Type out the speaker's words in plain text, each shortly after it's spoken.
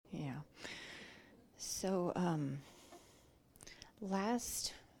So,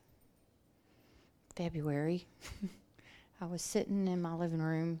 last February, I was sitting in my living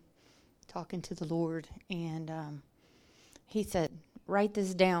room talking to the Lord, and He said, "Write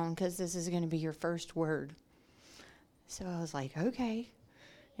this down because this is going to be your first word." So I was like, "Okay."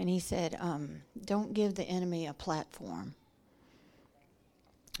 And He said, "Don't give the enemy a platform."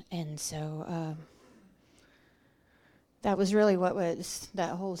 And so that was really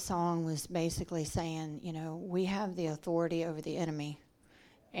that whole song was basically saying, we have the authority over the enemy.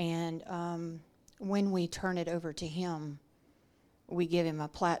 And when we turn it over to Him, we give Him a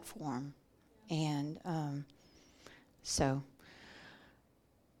platform. And so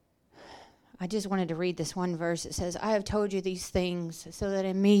I just wanted to read this one verse. It says, "I have told you these things so that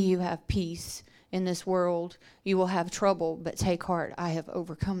in me you have peace. In this world you will have trouble, but take heart, I have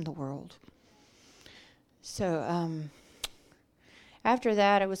overcome the world." So after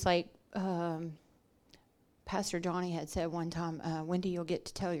that, it was like Pastor Johnny had said one time, "Wendy, you'll get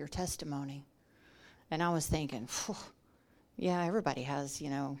to tell your testimony." And I was thinking, yeah, everybody has,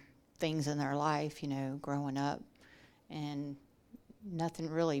 things in their life, growing up. And nothing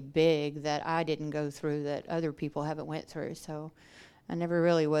really big that I didn't go through that other people haven't went through. So I never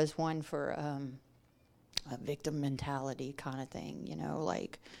really was one for a victim mentality kind of thing,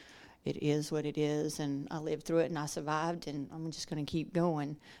 like it is what it is, and I lived through it and I survived, and I'm just going to keep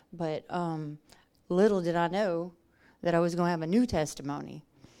going. But little did I know that I was going to have a new testimony.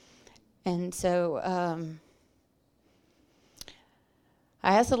 And so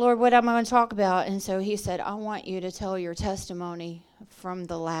I asked the Lord what I'm going to talk about, and so He said, "I want you to tell your testimony from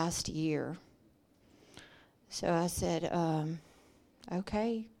the last year." So I said,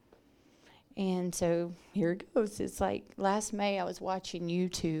 okay. And so here it goes. It's like last May I was watching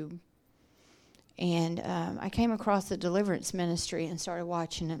YouTube, and I came across the deliverance ministry and started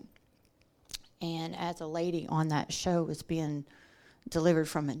watching it. And as a lady on that show was being delivered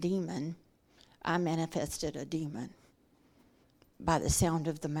from a demon, I manifested a demon by the sound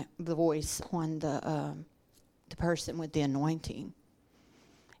of the voice on the person with the anointing.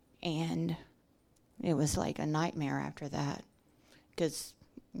 And it was like a nightmare after that, because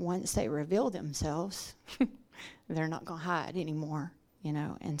once they reveal themselves, they're not going to hide anymore,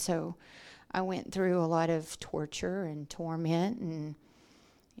 And so I went through a lot of torture and torment, and,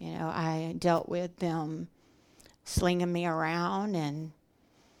 I dealt with them slinging me around and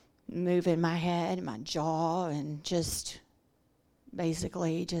moving my head and my jaw and just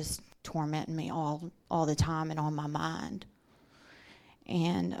basically just tormenting me all the time and on my mind.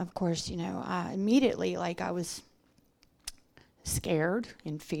 And, of course, I immediately, I was scared,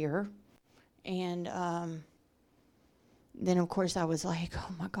 in fear. And then, of course, I was like,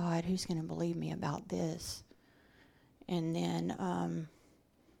 oh, my God, who's going to believe me about this? And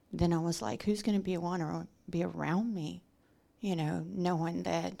then I was like, who's going to want to be around me, knowing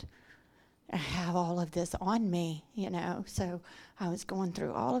that I have all of this on me, So I was going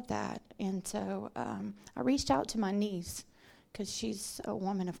through all of that. And so I reached out to my niece, because she's a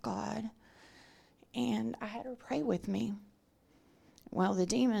woman of God, and I had her pray with me. Well, the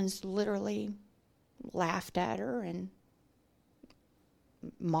demons literally laughed at her and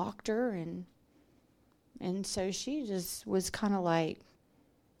mocked her, and so she just was kind of like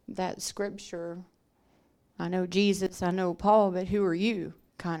that scripture, I know Jesus, I know Paul, but who are you,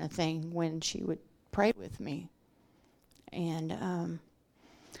 kind of thing, when she would pray with me. And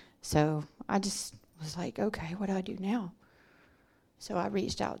so I just was like, okay, what do I do now? So I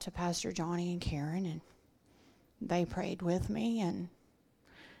reached out to Pastor Johnny and Karen, and they prayed with me. And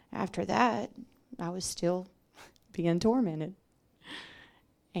after that, I was still being tormented.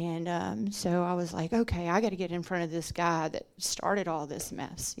 And so I was like, okay, I got to get in front of this guy that started all this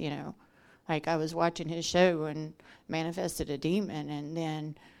mess, Like I was watching his show and manifested a demon, and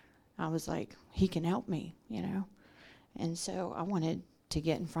then I was like, he can help me, And so I wanted to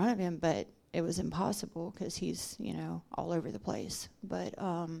get in front of him, but it was impossible because he's, all over the place. But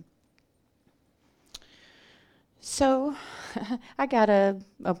so I got an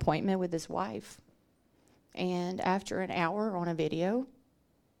appointment with his wife. And after an hour on a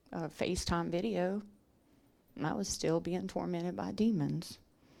FaceTime video, I was still being tormented by demons.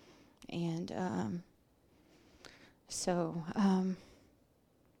 And so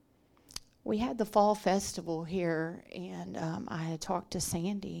we had the fall festival here, and I had talked to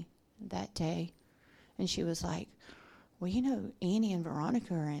Sandy that day, and she was like, well, Annie and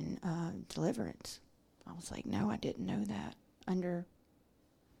Veronica are in deliverance. I was like, no, I didn't know that, under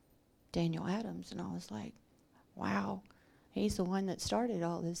Daniel Adams. And I was like, wow, he's the one that started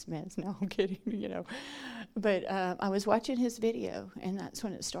all this mess. No, I'm kidding, But I was watching his video, and that's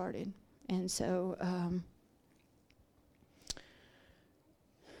when it started. And so,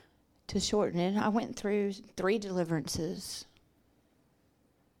 to shorten it, I went through 3 deliverances.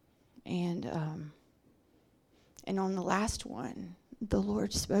 And on the last one, the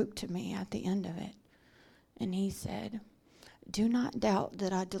Lord spoke to me at the end of it. And he said, "Do not doubt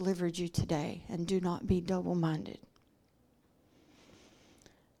that I delivered you today, and do not be double-minded."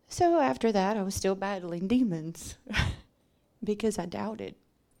 So after that, I was still battling demons because I doubted.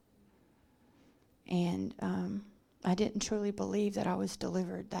 And I didn't truly believe that I was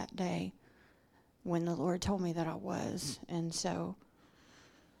delivered that day when the Lord told me that I was. And so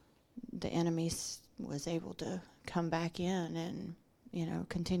the enemy was able to come back in and,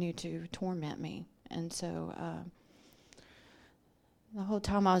 continue to torment me. And so the whole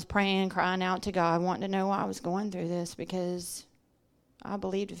time I was praying, crying out to God, wanting to know why I was going through this, because I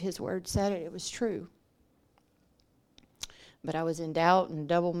believed if his word said it, it was true. But I was in doubt and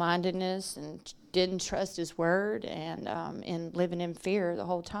double-mindedness and didn't trust his word, and living in fear the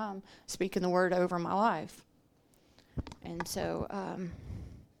whole time, speaking the word over my life. And so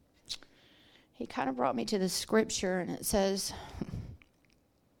he kind of brought me to the scripture, and it says,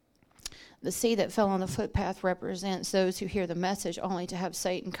 "The seed that fell on the footpath represents those who hear the message only to have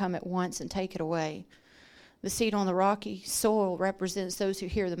Satan come at once and take it away. The seed on the rocky soil represents those who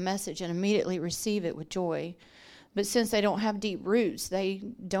hear the message and immediately receive it with joy. But since they don't have deep roots, they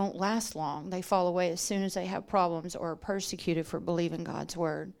don't last long. They fall away as soon as they have problems or are persecuted for believing God's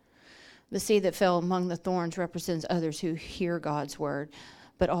word. The seed that fell among the thorns represents others who hear God's word,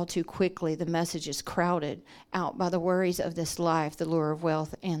 but all too quickly the message is crowded out by the worries of this life, the lure of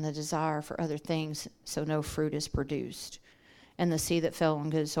wealth, and the desire for other things, so no fruit is produced. And the seed that fell on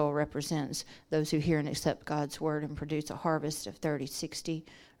good soil represents those who hear and accept God's word and produce a harvest of 30, 60,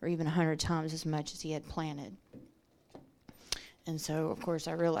 or even 100 times as much as he had planted." And so, of course,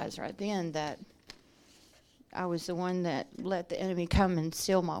 I realized right then that I was the one that let the enemy come and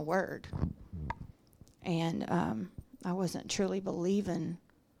steal my word. And I wasn't truly believing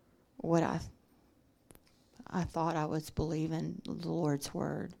what I thought I was believing, the Lord's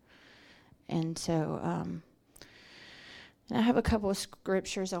word. And so and I have a couple of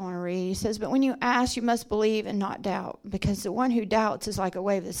scriptures I want to read. He says, "But when you ask, you must believe and not doubt, because the one who doubts is like a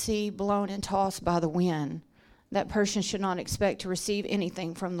wave of the sea blown and tossed by the wind. That person should not expect to receive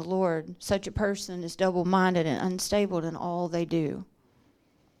anything from the Lord. Such a person is double-minded and unstable in all they do."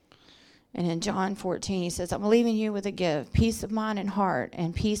 And in John 14, he says, "I'm leaving you with a gift, peace of mind and heart,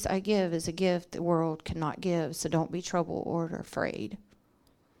 and peace I give is a gift the world cannot give, so don't be troubled or afraid."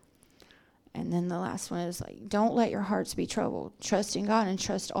 And then the last one is like, "Don't let your hearts be troubled. Trust in God and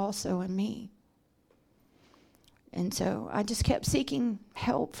trust also in me." And so I just kept seeking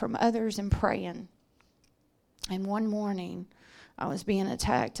help from others and praying. And one morning, I was being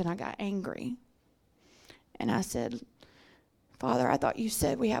attacked, and I got angry. And I said, "Father, I thought you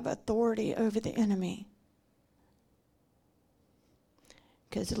said we have authority over the enemy."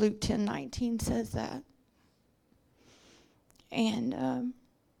 Because Luke 10:19 says that. And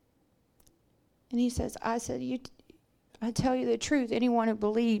he says, I tell you the truth, anyone who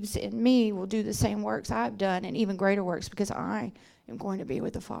believes in me will do the same works I've done, and even greater works, because I am going to be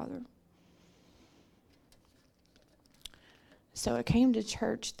with the Father. So I came to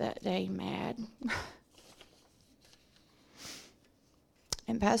church that day mad.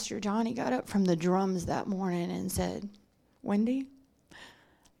 And Pastor Johnny got up from the drums that morning and said, "Wendy,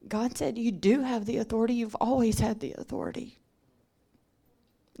 God said you do have the authority. You've always had the authority."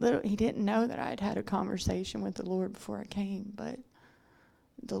 He didn't know that I had had a conversation with the Lord before I came, but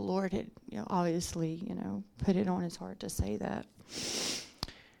the Lord had obviously put it on his heart to say that.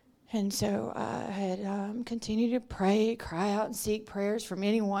 And so I had continued to pray, cry out, and seek prayers from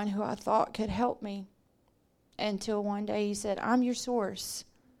anyone who I thought could help me. Until one day he said, "I'm your source.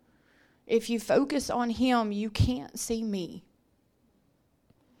 If you focus on him, you can't see me."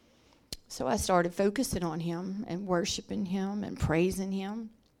 So I started focusing on him and worshiping him and praising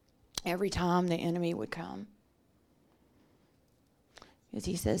him every time the enemy would come. As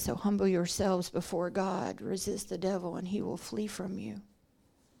he says, "So humble yourselves before God, resist the devil, and he will flee from you."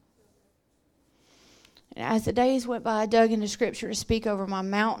 And as the days went by, I dug into Scripture to speak over my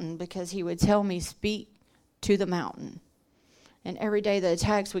mountain, because he would tell me, "Speak to the mountain." And every day the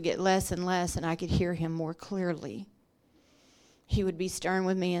attacks would get less and less, and I could hear him more clearly. He would be stern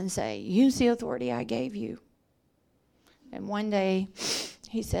with me and say, "Use the authority I gave you." And one day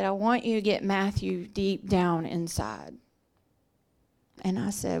he said, "I want you to get Matthew deep down inside." And I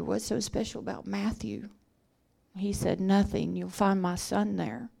said, "What's so special about Matthew?" He said, "Nothing. You'll find my son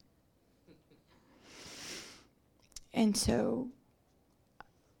there." And so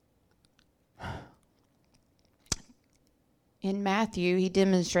in Matthew, he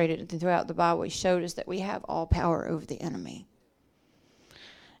demonstrated it throughout the Bible. He showed us that we have all power over the enemy.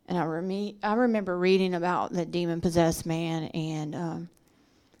 And I remember reading about the demon-possessed man, and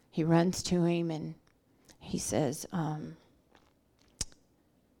he runs to him, and he says,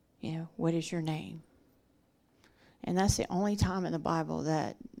 what is your name? And that's the only time in the Bible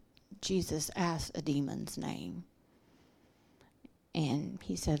that Jesus asked a demon's name. And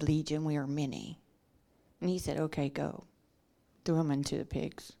he said, Legion, we are many. And he said, okay, go. Threw him into the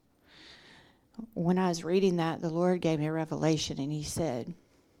pigs. When I was reading that, the Lord gave me a revelation, and he said,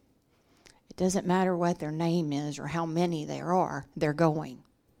 it doesn't matter what their name is or how many there are, they're going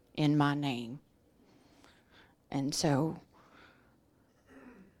in my name. And so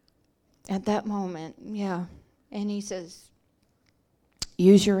at that moment, and he says,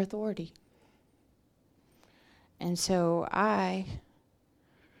 use your authority. And so I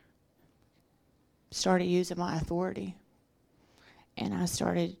started using my authority, and I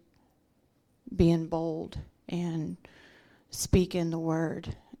started being bold and speaking the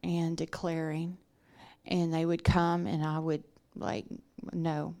word and declaring. And they would come, and I would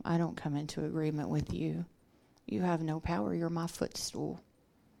no, I don't come into agreement with you. You have no power. You're my footstool.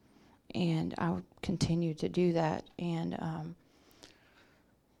 And I would continue to do that. And, of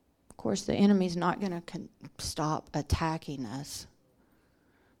course, the enemy's not going to stop attacking us,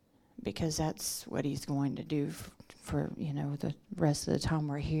 because that's what he's going to do for the rest of the time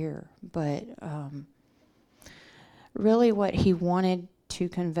we're here. But really what he wanted to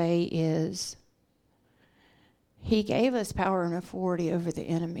convey is he gave us power and authority over the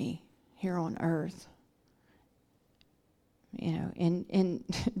enemy here on earth. In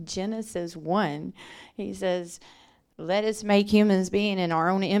Genesis 1, he says, let us make humans being in our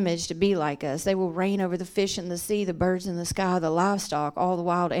own image to be like us. They will reign over the fish in the sea, the birds in the sky, the livestock, all the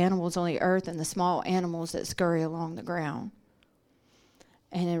wild animals on the earth, and the small animals that scurry along the ground.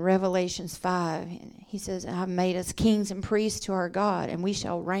 And in Revelations 5, he says, I've made us kings and priests to our God, and we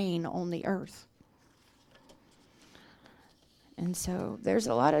shall reign on the earth. And so there's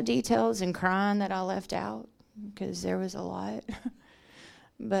a lot of details and crying that I left out, because there was a lot.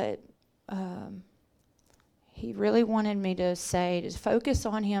 But he really wanted me to focus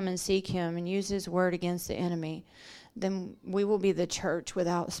on him and seek him and use his word against the enemy. Then we will be the church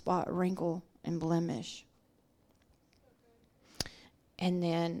without spot, wrinkle, and blemish. And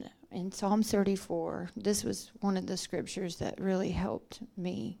then in Psalm 34, this was one of the scriptures that really helped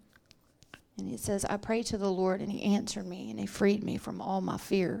me. And it says, I prayed to the Lord, and he answered me, and he freed me from all my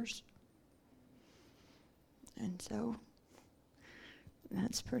fears. And so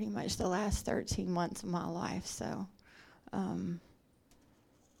that's pretty much the last 13 months of my life. So,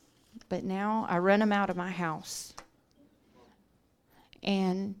 but now I run them out of my house.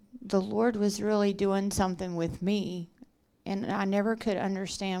 And the Lord was really doing something with me. And I never could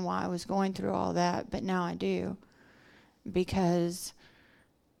understand why I was going through all that, but now I do. Because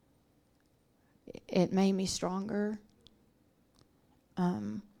it made me stronger.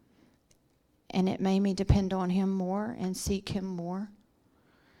 And it made me depend on him more and seek him more.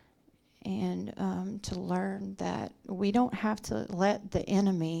 And to learn that we don't have to let the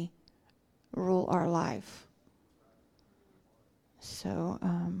enemy rule our life. So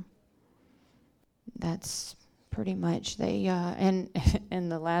that's pretty much and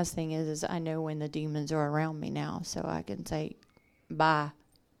the last thing is I know when the demons are around me now, so I can say, bye,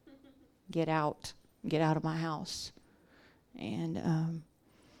 get out of my house. And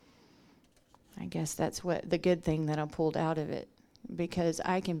I guess that's what the good thing that I pulled out of it, because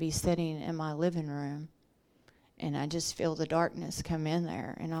I can be sitting in my living room and I just feel the darkness come in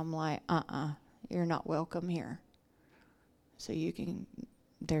there, and I'm like, you're not welcome here. So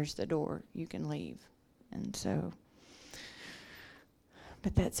there's the door, you can leave. And so,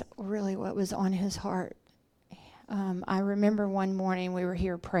 but that's really what was on his heart. I remember one morning we were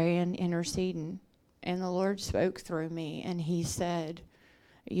here praying, interceding, and the Lord spoke through me, and he said,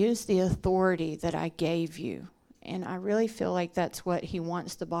 use the authority that I gave you. And I really feel like that's what he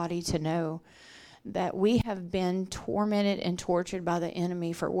wants the body to know, that we have been tormented and tortured by the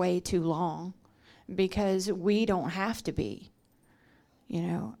enemy for way too long, because we don't have to be,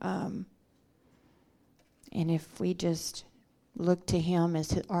 and if we just look to him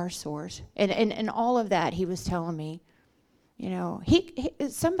as our source, and all of that, he was telling me, he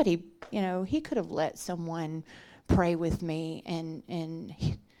could have let someone pray with me and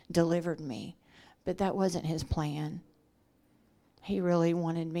delivered me, but that wasn't his plan. He really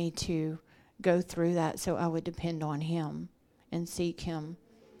wanted me to go through that so I would depend on him and seek him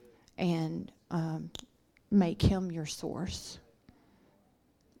and make him your source.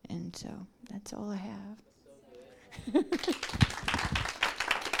 And so that's all I have.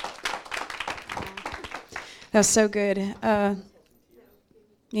 That was so good. That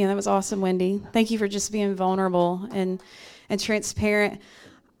was awesome, Wendy. Thank you for just being vulnerable and transparent.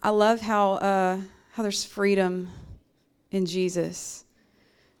 I love how there's freedom in Jesus.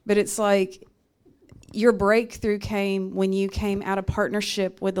 But it's like your breakthrough came when you came out of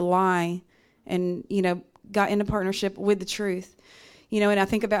partnership with the lie and, got into partnership with the truth. And I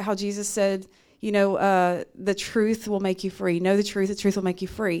think about how Jesus said, the truth will make you free. Know the truth will make you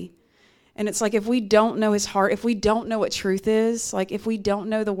free. And it's like if we don't know his heart, if we don't know what truth is, like if we don't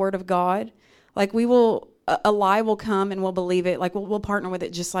know the word of God, like a lie will come and we'll believe it. Like we'll partner with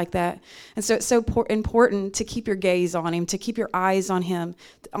it just like that. And so it's so important to keep your gaze on him, to keep your eyes on him,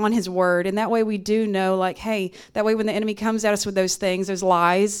 on his word. And that way we do know, like, hey, that way when the enemy comes at us with those things, those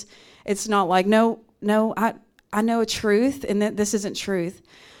lies, it's not like, no, I know a truth and that this isn't truth.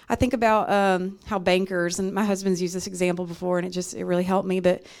 I think about how bankers, and my husband's used this example before, and it really helped me,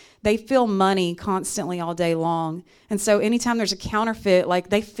 but they feel money constantly all day long. And so anytime there's a counterfeit, like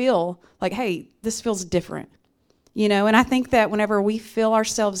they feel like, hey, this feels different, And I think that whenever we fill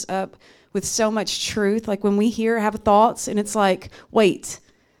ourselves up with so much truth, like when we have thoughts and it's like, wait,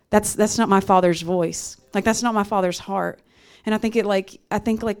 that's not my Father's voice. Like that's not my Father's heart. And I think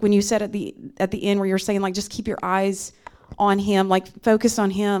when you said at the end where you're saying like, just keep your eyes on him, like focus on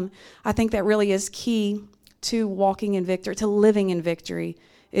him. I think that really is key to walking in victory, to living in victory,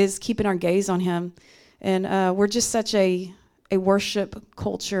 is keeping our gaze on him. And we're just such a worship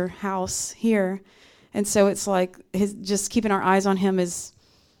culture house here. And so it's like just keeping our eyes on him is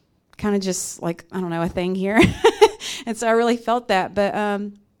kind of just like, I don't know, a thing here. And so I really felt that. But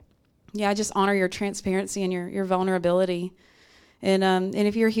I just honor your transparency and your vulnerability. And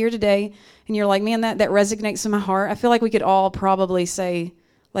if you're here today and you're like, man, that resonates in my heart, I feel like we could all probably say,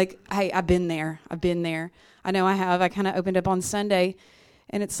 like, hey, I've been there. I know I have. I kind of opened up on Sunday.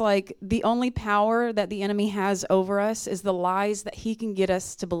 And it's like the only power that the enemy has over us is the lies that he can get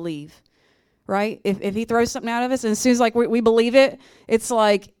us to believe, right? If he throws something out of us and as soon as like we believe it, it's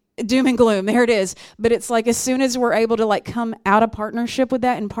like doom and gloom. There it is. But it's like as soon as we're able to like come out of partnership with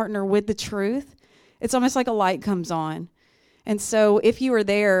that and partner with the truth, it's almost like a light comes on. And so if you are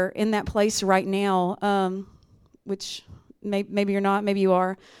there in that place right now, which maybe you're not, maybe you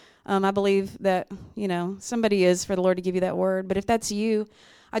are, I believe that, somebody is for the Lord to give you that word. But if that's you,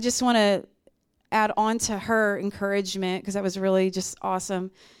 I just want to add on to her encouragement because that was really just awesome.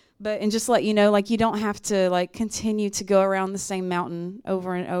 And just let you know, like, you don't have to, like, continue to go around the same mountain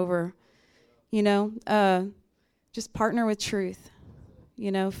over and over, just partner with truth.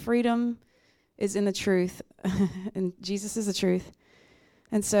 Freedom is in the truth, and Jesus is the truth.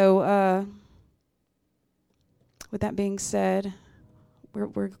 And so, with that being said,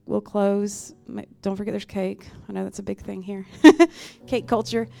 we'll close. Don't forget there's cake. I know that's a big thing here, cake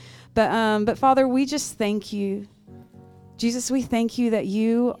culture. But Father, we just thank you. Jesus, we thank you that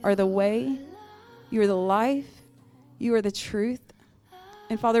you are the way, you are the life, you are the truth.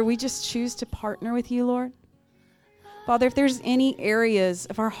 And Father, we just choose to partner with you, Lord. Father, if there's any areas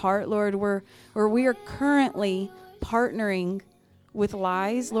of our heart, Lord, where we are currently partnering with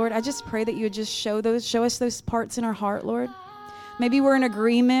lies, Lord, I just pray that you would just show us those parts in our heart, Lord. Maybe we're in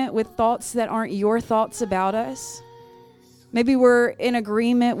agreement with thoughts that aren't your thoughts about us. Maybe we're in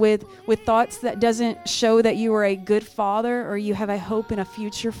agreement with thoughts that doesn't show that you are a good father or you have a hope and a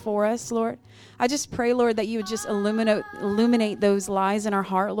future for us, Lord. I just pray, Lord, that you would just illuminate those lies in our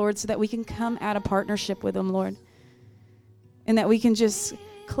heart, Lord, so that we can come out of partnership with them, Lord. And that we can just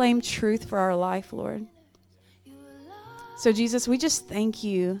claim truth for our life, Lord. So, Jesus, we just thank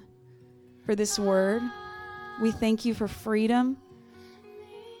you for this word. We thank you for freedom.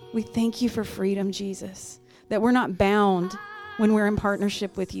 We thank you for freedom, Jesus, that we're not bound when we're in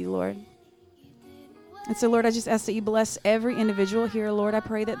partnership with you, Lord. And so, Lord, I just ask that you bless every individual here, Lord. I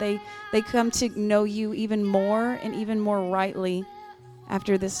pray that they come to know you even more and even more rightly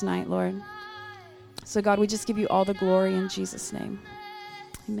after this night, Lord. So, God, we just give you all the glory in Jesus' name.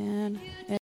 Amen.